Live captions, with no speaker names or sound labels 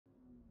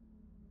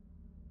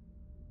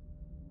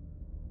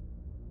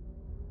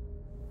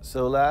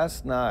So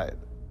last night,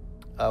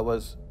 I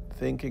was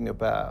thinking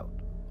about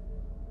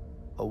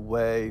a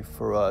way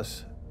for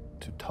us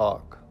to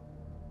talk.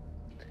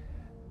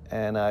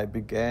 And I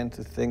began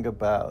to think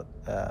about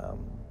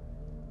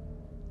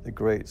the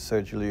great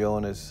Sergio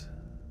Leone's,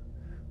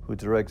 who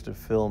directed the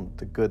film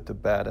The Good, the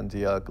Bad, and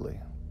the Ugly.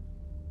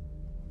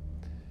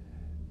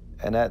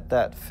 And at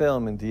that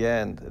film, in the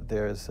end,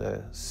 there's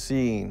a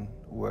scene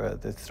where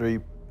the three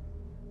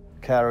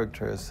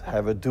characters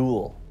have a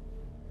duel.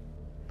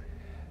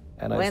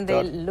 And when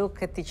they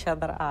look at each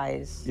other's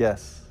eyes.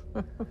 Yes.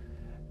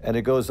 And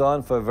it goes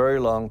on for a very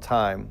long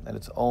time, and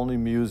it's only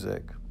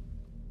music.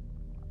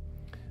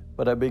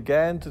 But I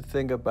began to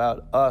think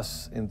about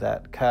us in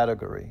that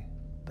category,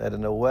 that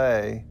in a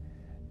way,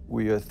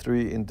 we are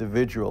three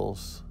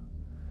individuals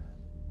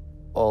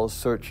all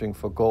searching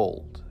for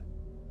gold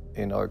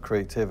in our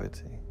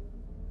creativity.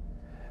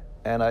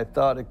 And I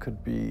thought it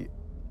could be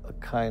a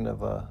kind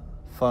of a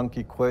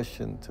funky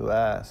question to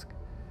ask.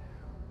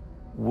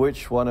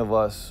 Which one of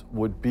us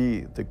would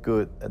be the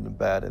good and the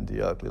bad and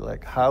the ugly?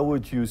 Like, how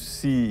would you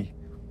see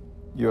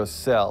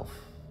yourself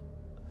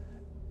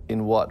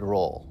in what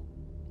role?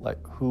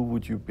 Like, who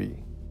would you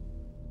be?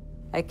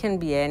 I can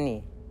be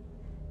any.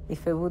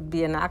 If I would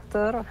be an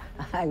actor,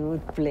 I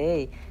would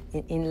play.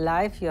 In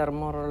life, you are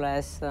more or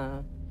less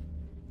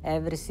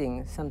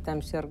everything.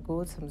 Sometimes you're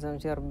good,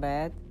 sometimes you're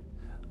bad.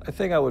 I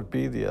think I would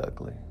be the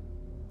ugly.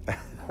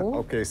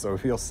 Okay, so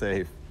you're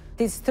safe.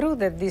 It's true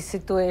that this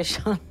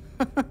situation,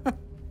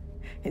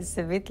 it's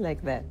a bit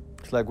like that.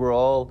 It's like we're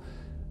all,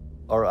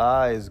 our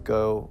eyes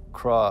go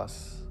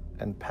cross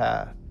and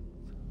path.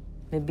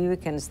 Maybe we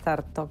can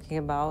start talking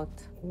about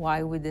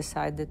why we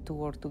decided to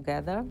work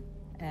together,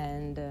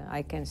 and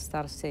I can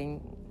start saying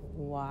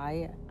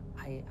why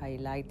I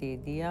like the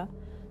idea,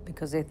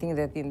 because I think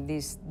that in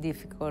these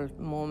difficult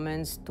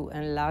moments to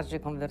enlarge the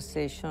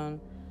conversation,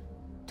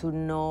 to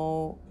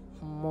know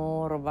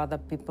more of other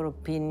people's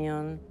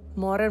opinion.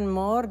 More and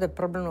more, the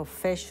problem of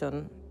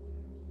fashion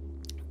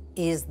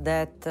is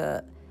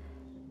that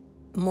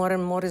more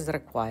and more is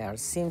required.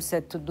 Seems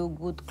that to do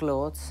good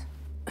clothes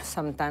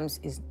sometimes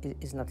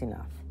is not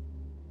enough.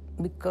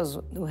 Because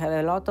we have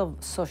a lot of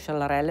social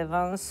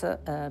relevance,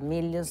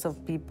 millions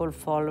of people,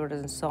 followers,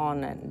 and so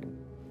on,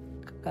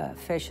 and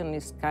fashion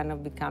is kind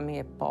of becoming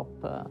a pop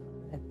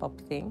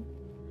thing.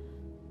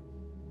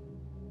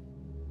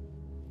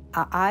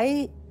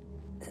 I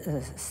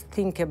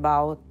think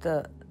about,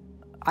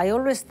 I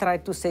always try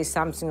to say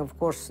something, of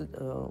course,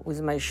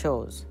 with my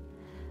shows,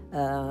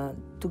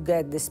 to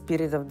get the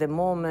spirit of the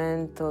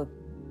moment, or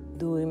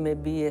doing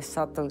maybe a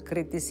subtle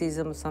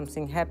criticism,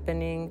 something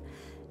happening,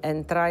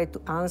 and try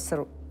to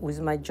answer with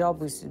my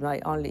job, with my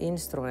only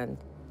instrument,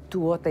 to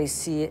what I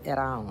see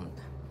around.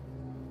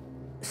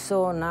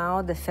 So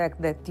now the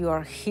fact that you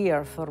are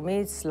here, for me,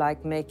 it's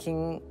like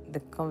making the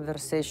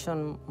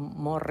conversation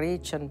more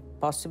rich and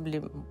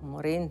possibly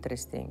more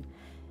interesting.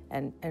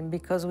 And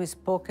because we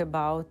spoke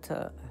about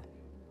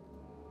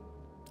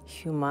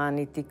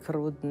humanity,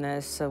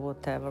 crudeness,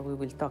 whatever we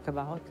will talk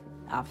about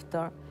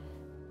after,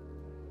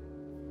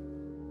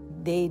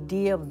 the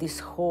idea of this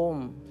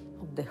home,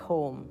 of the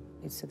home,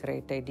 it's a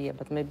great idea,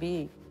 but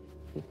maybe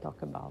we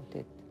talk about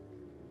it.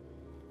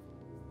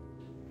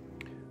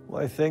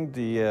 Well, I think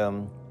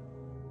in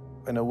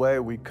a way,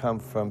 we come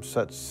from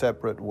such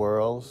separate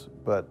worlds,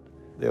 but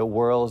they're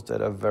worlds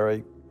that are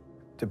very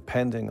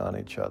depending on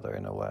each other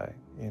in a way.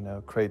 You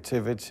know,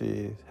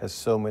 creativity has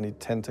so many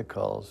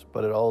tentacles,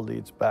 but it all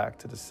leads back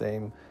to the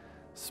same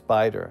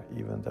spider,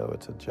 even though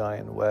it's a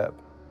giant web.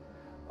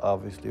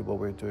 Obviously, what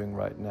we're doing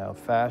right now,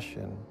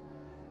 fashion,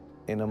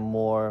 in a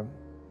more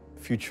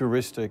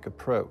futuristic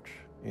approach,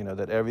 you know,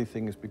 that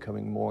everything is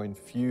becoming more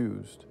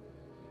infused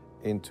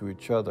into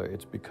each other.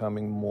 It's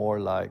becoming more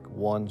like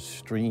one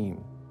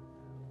stream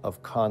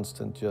of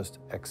constant just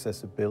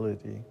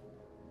accessibility.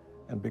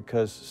 And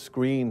because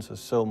screens are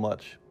so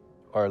much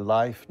our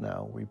life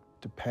now, we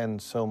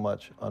depend so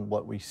much on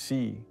what we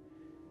see,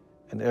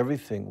 and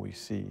everything we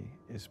see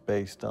is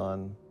based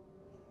on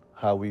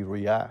how we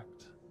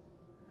react.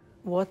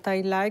 What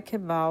I like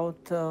about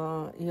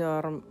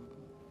your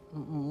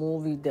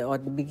movie, or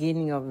the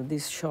beginning of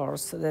these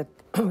shorts that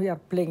we are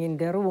playing in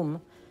the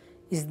room,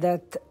 is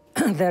that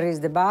there is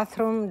the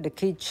bathroom, the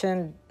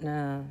kitchen,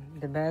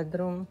 the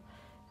bedroom,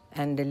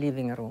 and the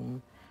living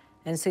room.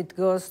 And so it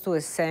goes to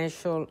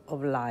essential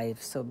of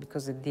life. So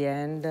because at the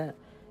end,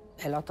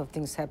 a lot of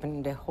things happen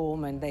in the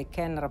home and they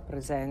can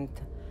represent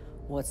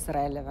what's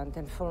relevant.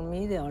 And for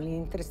me, the only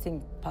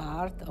interesting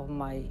part of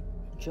my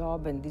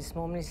job in this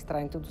moment is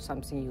trying to do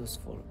something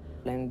useful.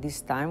 And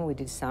this time we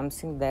did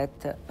something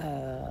that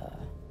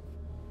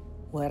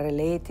were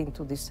relating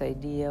to this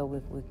idea.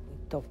 We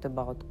talked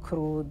about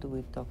crude,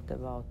 we talked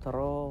about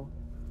raw.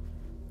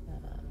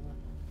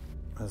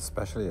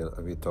 Especially,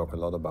 we talk a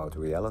lot about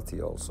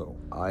reality also.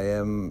 I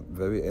am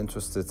very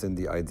interested in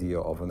the idea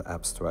of an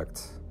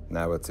abstract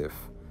narrative.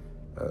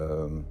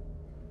 And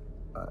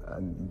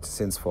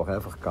since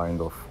forever, kind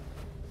of,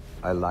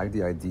 I like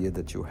the idea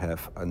that you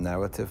have a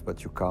narrative,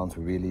 but you can't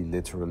really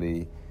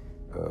literally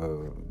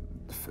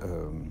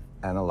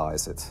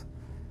analyze it.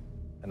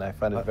 And I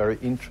find it very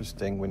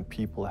interesting when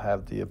people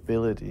have the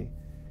ability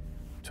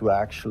to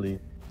actually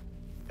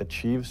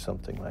achieve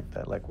something like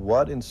that. Like,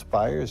 what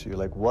inspires you?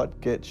 Like,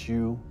 what gets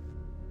you?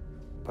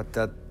 But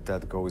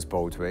that goes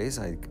both ways,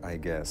 I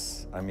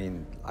guess. I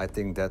mean, I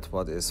think that's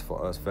what is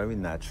for us very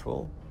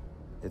natural.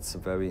 It's a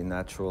very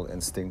natural,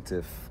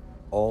 instinctive,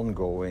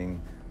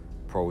 ongoing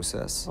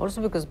process.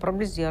 Also because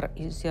probably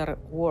it's your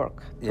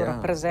work to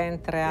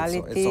represent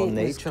reality. It's our in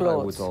nature, I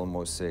clothes. would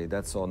almost say.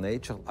 That's our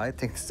nature. I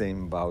think the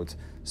same about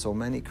so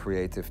many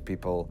creative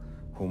people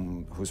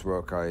whose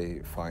work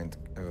I find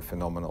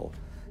phenomenal.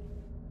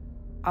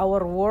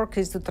 Our work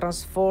is to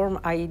transform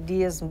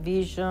ideas,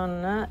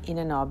 vision in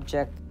an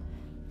object.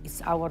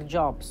 It's our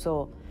job.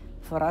 So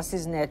for us,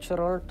 it's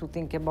natural to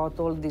think about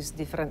all these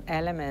different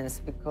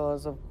elements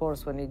because, of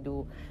course, when you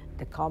do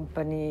the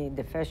company,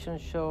 the fashion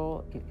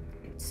show,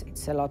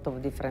 it's a lot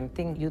of different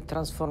things. You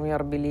transform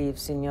your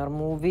beliefs in your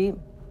movie,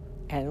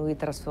 and we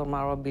transform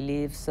our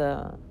beliefs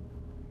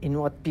in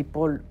what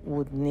people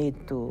would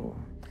need to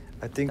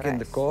I think dress. in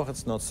the core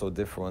it's not so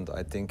different.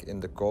 I think in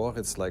the core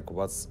it's like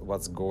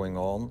what's going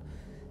on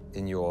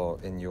in your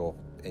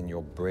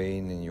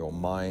brain, in your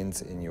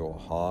mind, in your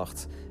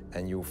heart,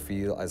 and you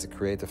feel as a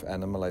creative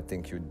animal. I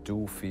think you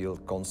do feel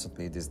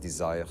constantly this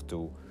desire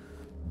to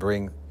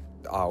bring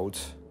out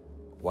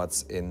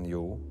what's in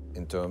you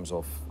in terms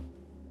of,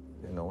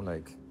 you know,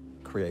 like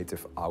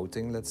creative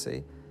outing, let's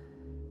say.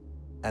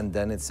 And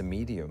then it's a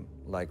medium.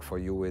 Like for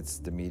you, it's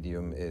the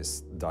medium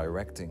is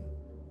directing.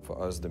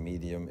 For us, the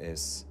medium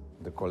is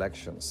the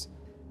collections.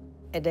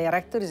 A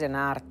director is an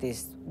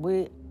artist.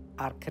 We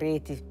are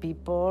creative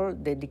people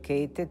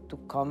dedicated to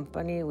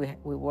company.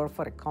 We work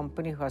for a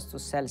company who has to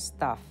sell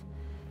stuff.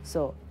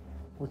 So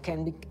we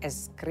can be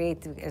as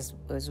creative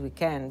as we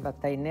can, but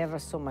I never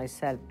saw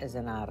myself as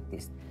an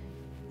artist.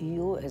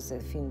 You, as a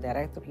film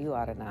director, you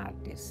are an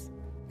artist,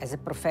 as a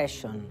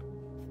profession.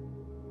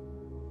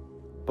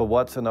 But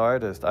what's an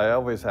artist? I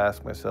always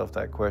ask myself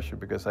that question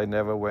because I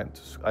never went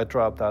to I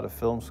dropped out of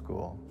film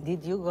school.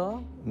 Did you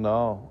go?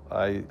 No,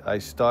 I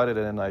started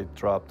it and I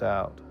dropped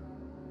out.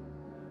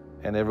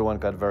 And everyone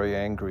got very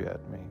angry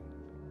at me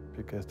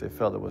because they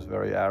felt it was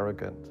very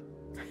arrogant.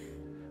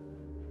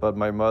 But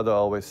my mother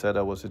always said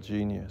I was a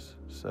genius,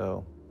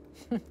 so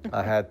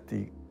I had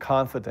the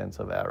confidence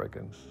of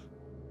arrogance.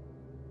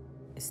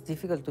 It's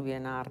difficult to be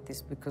an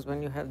artist because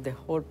when you have the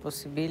whole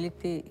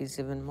possibility, it's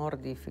even more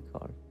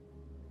difficult.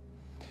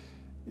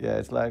 Yeah,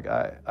 it's like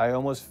I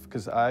almost,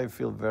 because I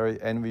feel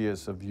very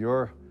envious of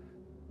your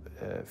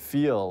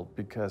field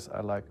because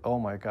I like, oh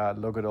my God,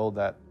 look at all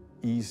that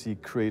easy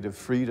creative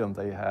freedom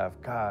they have.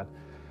 God,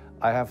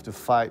 I have to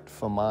fight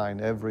for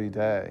mine every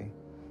day.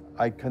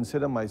 I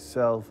consider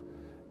myself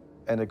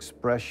an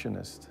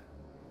expressionist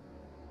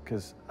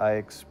because I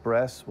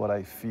express what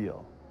I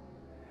feel.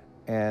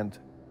 And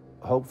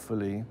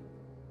hopefully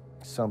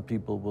some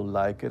people will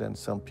like it and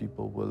some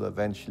people will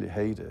eventually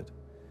hate it.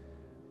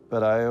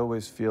 But I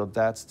always feel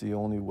that's the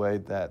only way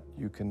that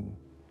you can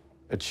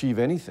achieve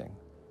anything.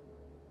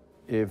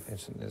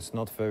 It's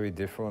not very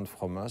different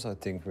from us. I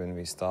think when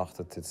we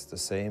started, it's the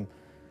same.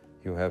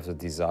 You have the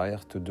desire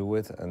to do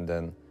it, and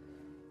then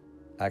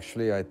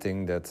actually I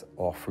think that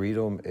our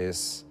freedom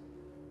is,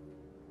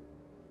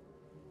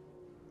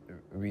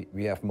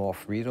 we have more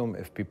freedom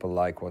if people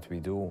like what we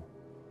do.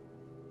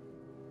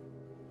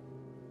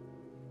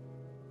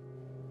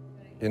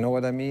 You know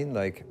what I mean?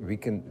 Like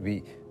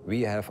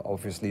we have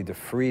obviously the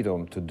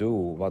freedom to do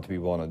what we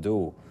want to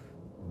do,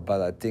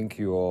 but I think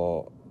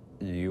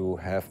you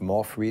have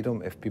more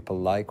freedom if people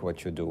like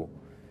what you do,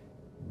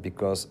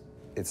 because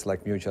it's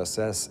like Miuccia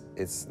says,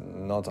 it's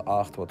not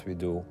art what we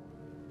do.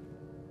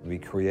 We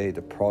create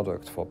a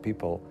product for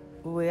people.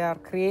 We are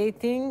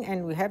creating,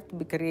 and we have to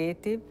be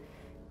creative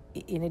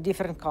in a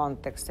different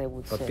context, I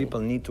would say. But people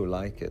need to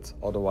like it,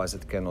 otherwise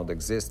it cannot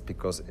exist,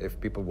 because if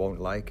people won't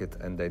like it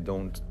and they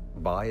don't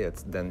buy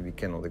it, then we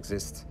cannot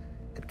exist.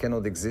 It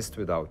cannot exist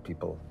without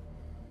people.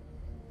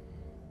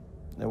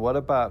 And what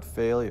about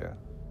failure?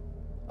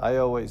 I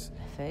always...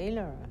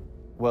 Failure?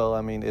 Well,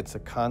 I mean, it's a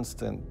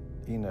constant,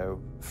 you know,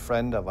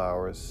 friend of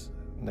ours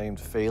named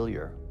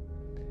failure.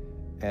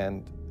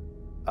 And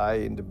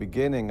in the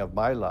beginning of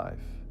my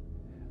life,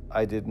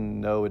 I didn't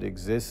know it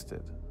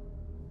existed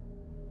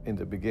in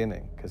the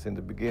beginning, because in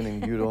the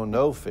beginning you don't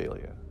know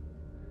failure.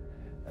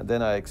 And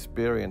then I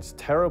experienced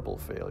terrible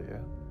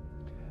failure,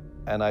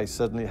 and I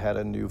suddenly had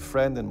a new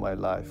friend in my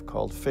life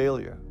called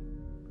failure.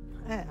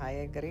 I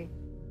agree.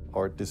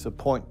 Or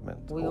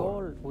disappointment. We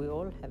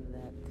all have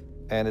that.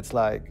 And it's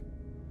like,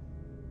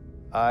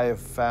 I have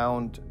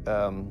found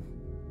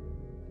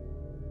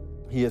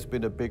he has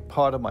been a big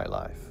part of my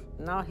life.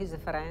 Now he's a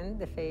friend,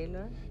 the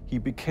failure? He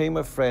became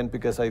a friend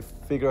because I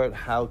figured out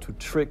how to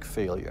trick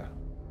failure.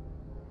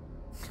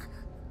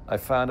 I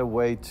found a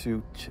way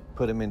to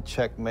put him in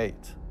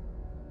checkmate.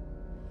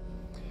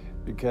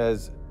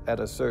 Because at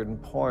a certain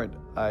point,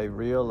 I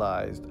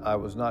realized I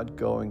was not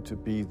going to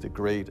be the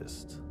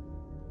greatest.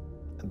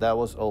 And that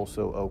was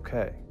also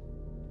okay.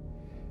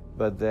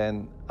 but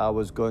then I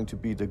was going to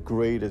be the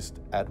greatest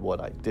at what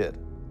I did.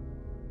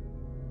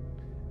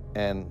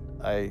 And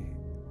I,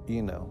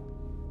 you know,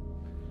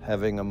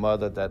 having a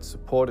mother that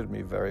supported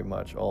me very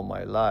much all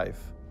my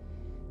life,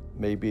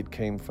 maybe it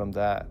came from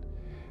that.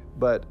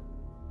 But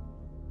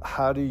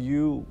how do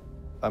you,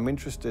 I'm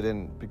interested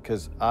in,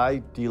 because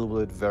I deal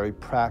with it very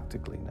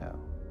practically now,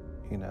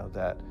 you know,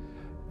 that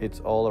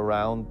it's all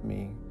around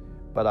me,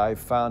 but I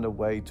found a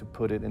way to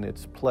put it in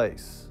its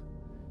place,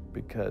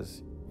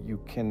 because you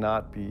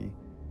cannot be,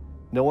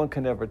 no one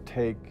can ever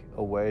take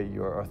away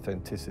your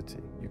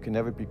authenticity. You can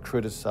never be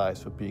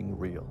criticized for being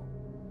real.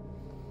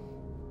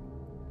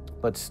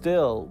 But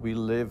still, we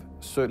live,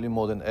 certainly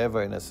more than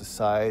ever, in a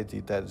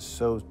society that is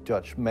so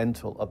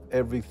judgmental of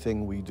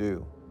everything we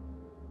do.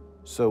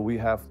 So we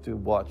have to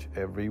watch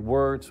every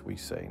word we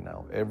say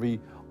now.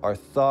 Our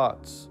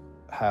thoughts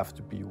have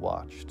to be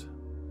watched.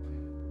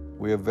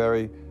 We are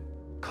very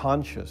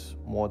conscious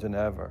more than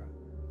ever.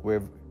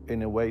 We're,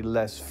 in a way,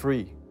 less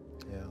free.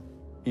 Yeah.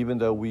 Even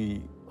though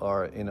we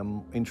are in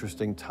an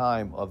interesting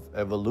time of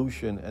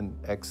evolution and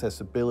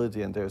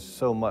accessibility, and there's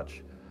so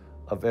much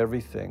of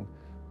everything,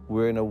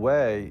 we're in a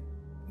way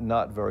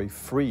not very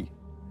free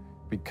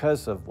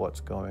because of what's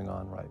going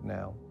on right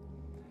now.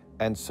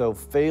 And so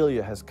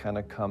failure has kind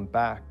of come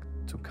back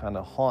to kind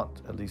of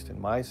haunt, at least in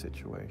my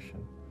situation,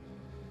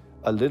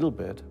 a little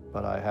bit,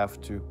 but I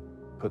have to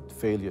put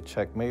failure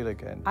checkmate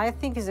again. I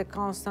think it's a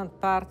constant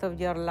part of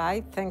your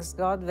life. Thanks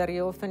God, very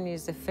often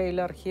is a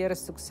failure here, a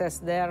success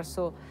there.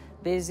 So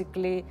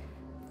basically,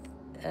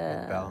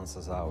 it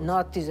balances out.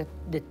 Not is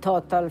the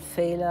total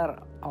failure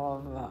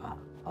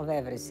of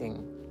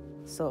everything.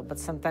 So, but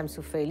sometimes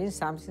you fail in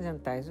something,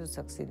 sometimes you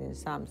succeed in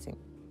something.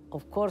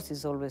 Of course,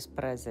 it's always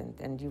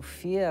present, and you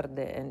fear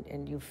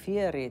and you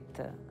fear it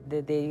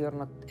the day you're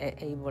not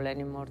able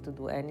anymore to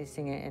do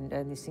anything, and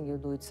anything you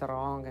do it's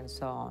wrong, and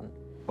so on.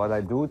 What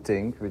I do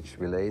think, which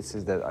relates,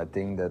 is that I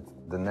think that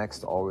the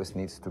next always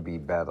needs to be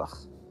better.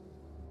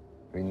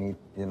 We need,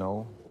 you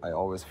know, I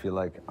always feel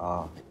like,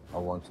 I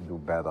want to do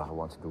better, I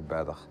want to do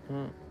better.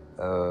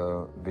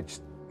 Which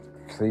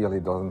clearly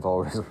doesn't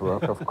always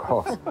work, of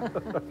course,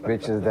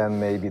 which is then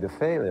maybe the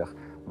failure.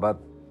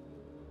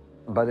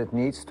 But it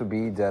needs to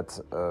be that,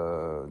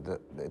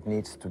 it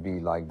needs to be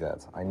like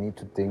that. I need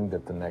to think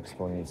that the next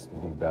one needs to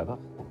be better.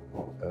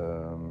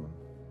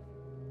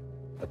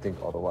 I think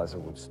otherwise I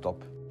would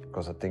stop,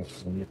 because I think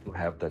you need to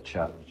have that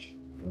challenge.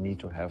 You need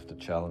to have the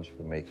challenge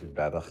to make it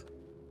better,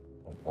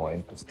 more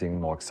interesting,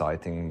 more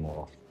exciting,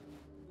 more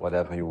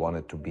whatever you want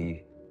it to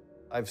be.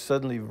 I've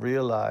suddenly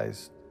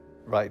realized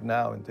right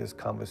now in this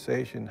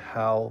conversation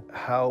how,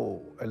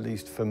 at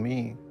least for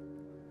me,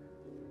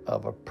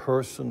 of a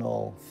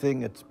personal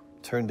thing it's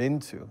turned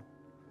into.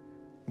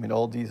 I mean,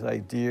 all these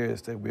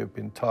ideas that we've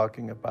been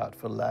talking about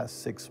for the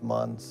last 6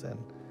 months and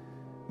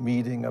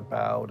meeting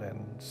about,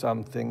 and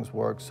some things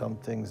worked, some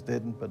things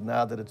didn't, but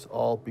now that it's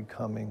all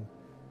becoming,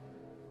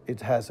 it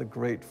has a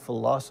great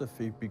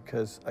philosophy,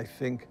 because I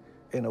think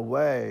in a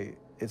way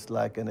it's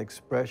like an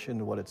expression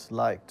of what it's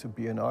like to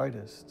be an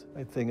artist.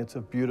 I think it's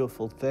a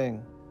beautiful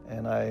thing,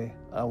 and I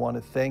want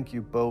to thank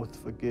you both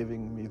for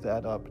giving me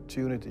that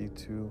opportunity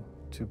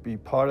to be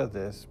part of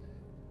this.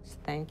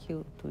 Thank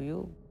you to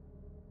you.